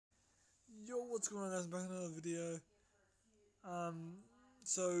What's going on, guys? Back in another video.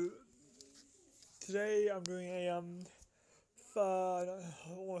 So today I'm doing a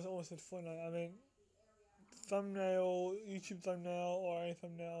almost said thumbnail. I mean thumbnail, YouTube thumbnail or any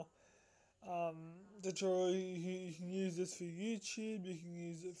thumbnail tutorial. You can use this for YouTube. You can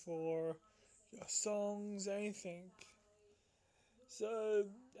use it for your songs, anything. So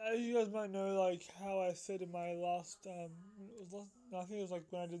as you guys might know, like how I said in my last I think it was like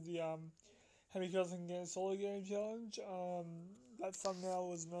when I did the Happy Cousin Get Solo Game Challenge. That thumbnail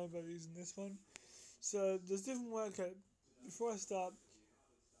was made by using this one. So there's different ways. Okay, before I start,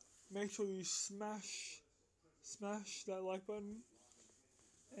 make sure you smash that like button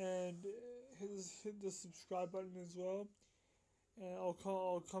and hit the subscribe button as well. And I'll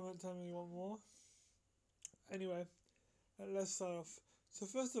comment telling me you want more. Anyway, let's start off. So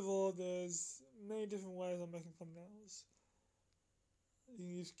first of all, there's many different ways of making thumbnails. You can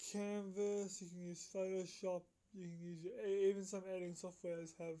use Canvas, you can use Photoshop, you can use even some editing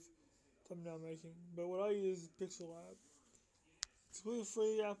softwares have thumbnail making. But what I use is Pixel Lab. It's a completely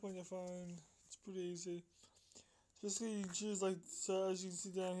free app on your phone. It's pretty easy. Basically, you can choose so as you can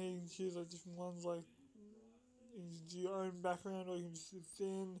see down here, you can choose different ones you can do your own background, or you can just do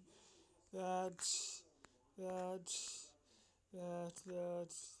thin, that,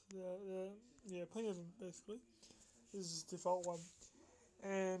 yeah, plenty of them basically. This is the default one.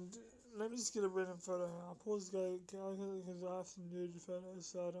 And let me just get a random photo. I'll pause the game because I have some nudity photos,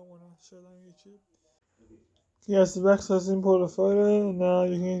 so I don't want to show that on YouTube. Yes, the back says import a photo, and now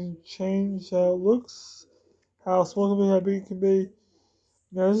you can change how it looks, how small it can be, how big it can be.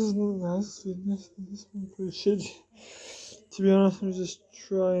 Now this one's pretty shit. To be honest, let me just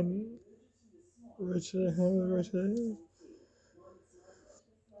try and rotate it.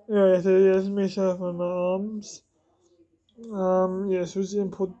 Anyway, so yeah, this is me showing off my arms. Yeah, so just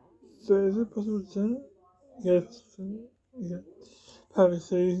import. So is it possible to turn it? Yeah. Perfect,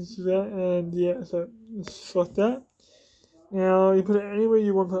 so you can see that, and yeah, so let's select that. Now you put it anywhere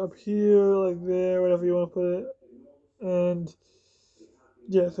you want to put, up here, like there, whatever you want to put it. And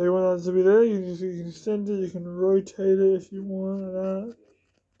yeah, so you want that to be there, you can extend it, you can rotate it if you want, like that.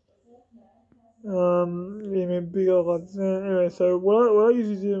 Maybe bigger like that. Anyway, so what I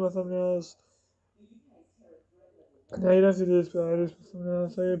usually do in my thumbnails, now you don't have to do this, but I do this with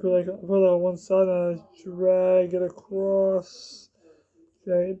thumbnails. So you put on one side and I drag it across,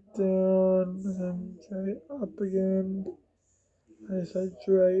 drag it down, and then drag it up again. I just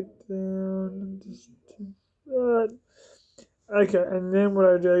drag it down and just do that. Okay, and then what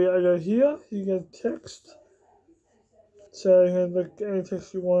I do, I go here, you get text. So you can look any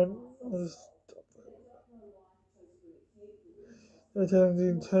text you want. I'll just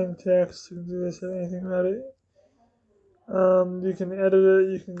turn text, you can do this or anything about it. You can edit it,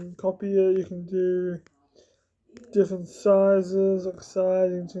 you can copy it, you can do different sizes, you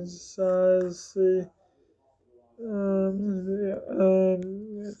can change the size, see.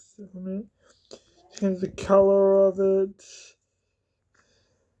 Change the color of it,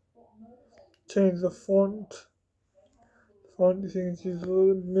 change the font. You can choose a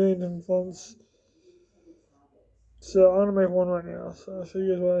million different fonts. So I'm gonna make one right now, so I'll show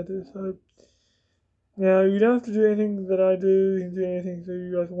you guys what I do. So now you don't have to do anything that I do, you can do anything that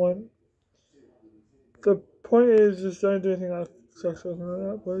you guys want. The point is just don't do anything like sexual or something like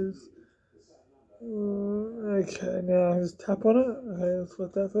that, please. Okay, now just tap on it. Okay, let's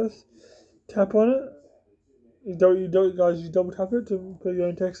let that first. Tap on it. You double tap it to put your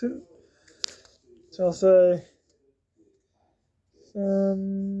own text in. So I'll say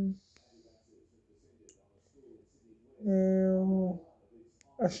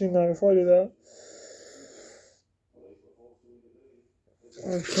actually no, before I do that.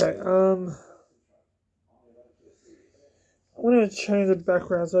 Okay, I'm gonna change the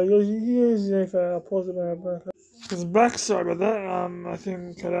background, so you use the info, I'll pause it my background. Because sorry about that, I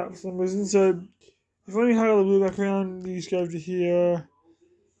think cut out for some reason. So if you want to highlight the blue background, you just go over to here.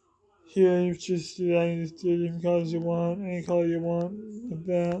 Here you just do that, you just do different colors you want, any color you want, like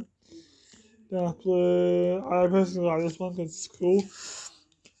that. Dark blue. I personally like this one because it's cool.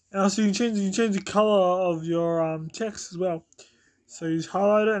 And also you can change the color of your text as well. So you just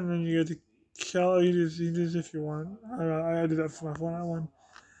highlight it and then you go to color. You do this if you want. I did that for my Fortnite one.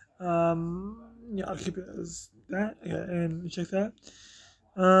 Yeah, I'll keep it as that. Okay, and check that.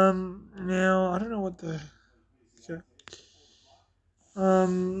 Now I don't know what the. Okay.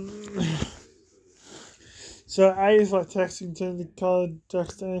 So A is like text. You can change the color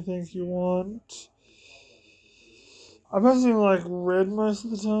text to anything you want. I personally like red most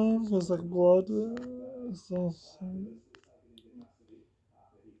of the time because like blood. So,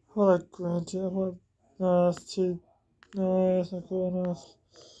 How about granted? How about, no, that's too, no, that's not cool enough.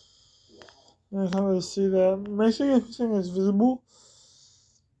 I can't really see that. Make sure everything is visible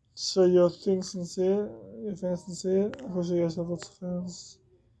so your things can see it, your fans can see it. Of course, you guys have lots of fans.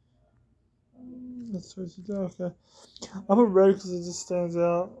 That's what you do. Okay. I put red because it just stands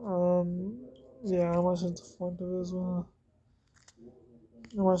out. Yeah, I might change the font of it as well.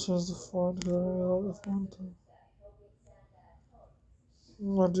 I might change the font because I don't really like the font. I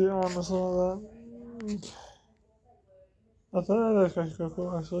might do arm or something like that. Okay. I thought that was actually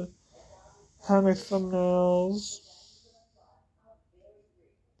cool, actually. How to make thumbnails.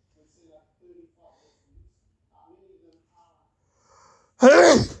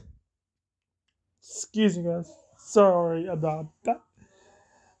 Excuse me, guys. Sorry about that.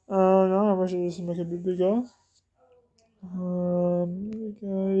 Now I'm actually just make it a bit bigger. There we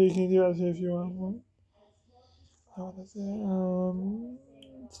go. You can do that too if you want. Oh, that's it.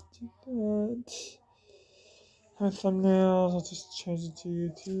 Let's do that. Have thumbnails. I'll just change it to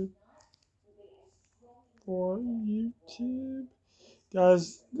YouTube. For YouTube,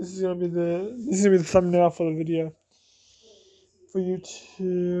 guys, this is gonna be the thumbnail for the video. For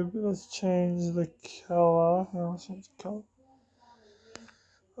YouTube, let's change the color. Let's change the color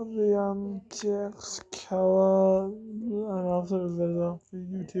of the text color, and also the video for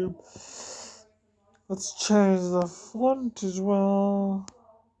YouTube. Let's change the font as well.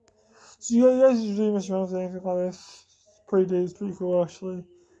 So you guys really mess around with anything like this. It's pretty cool actually.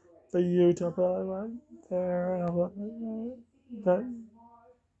 For YouTube, right there, and I'll that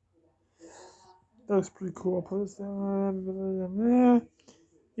looks pretty cool. I'll put this down there.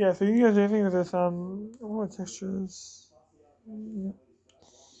 Yeah, so you guys do anything with this, what textures? Yeah.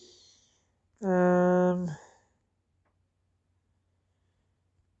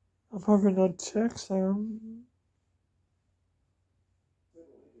 I'll probably not text them.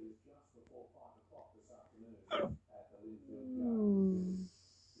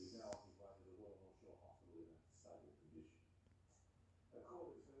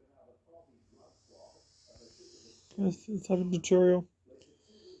 Let's have a tutorial.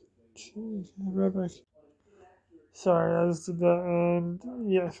 Right back. Sorry, I just did that, and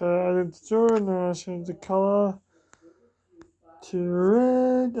yeah, so I did the tutorial, and then I changed the color to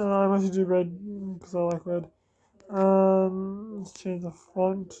red. I mostly do red because I like red. Let's change the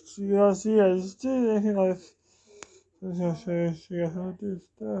font. So you guys, yeah, just do anything like this. I'm just gonna show you guys how to do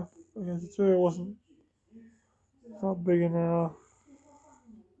stuff. Okay, the tutorial wasn't not big enough.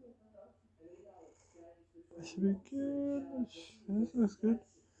 That should be good. This looks good.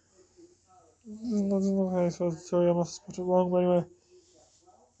 Doesn't look like so sorry, I must have put it wrong, but anyway.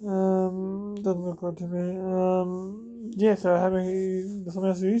 Doesn't look right to me. Yeah, so having something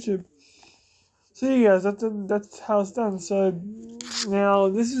else on YouTube. So yeah, guys, that's how it's done. So now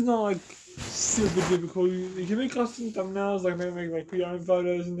this is not like super difficult. You can make custom thumbnails, like make like your own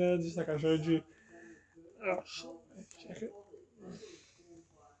photos in there, just like I showed you. Oh shit! Check it.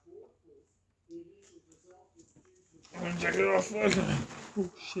 I'm gonna check it off. Okay.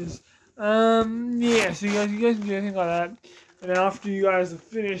 Oh shiz. Yeah. So you guys can do anything like that, and after you guys are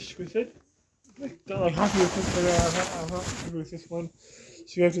finished with it, like happy with it, but I'm not happy with this one.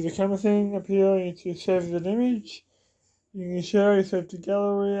 So you go to the camera thing up here. You need to save an image. You can share it, save to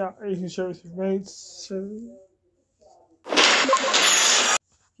gallery. You can share it with mates. So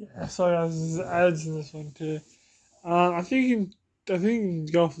yeah, sorry guys, there's ads in this one too. I think you can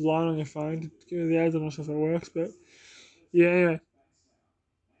go offline on your phone to get the ads. I'm not sure if that works, but yeah. Anyway,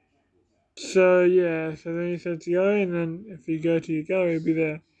 so yeah, so then you save to gallery, and then if you go to your gallery, it'll be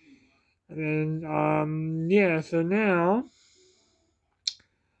there. And then yeah, so now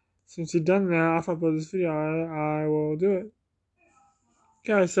since you've done that, after I upload this video, I will do it.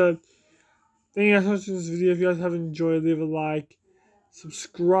 Okay, so thank you guys for watching this video. If you guys have enjoyed, leave a like,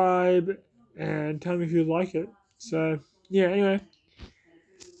 subscribe, and tell me if you like it. So yeah, anyway,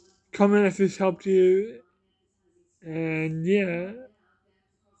 comment if this helped you, and yeah,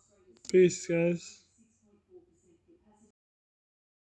 peace guys.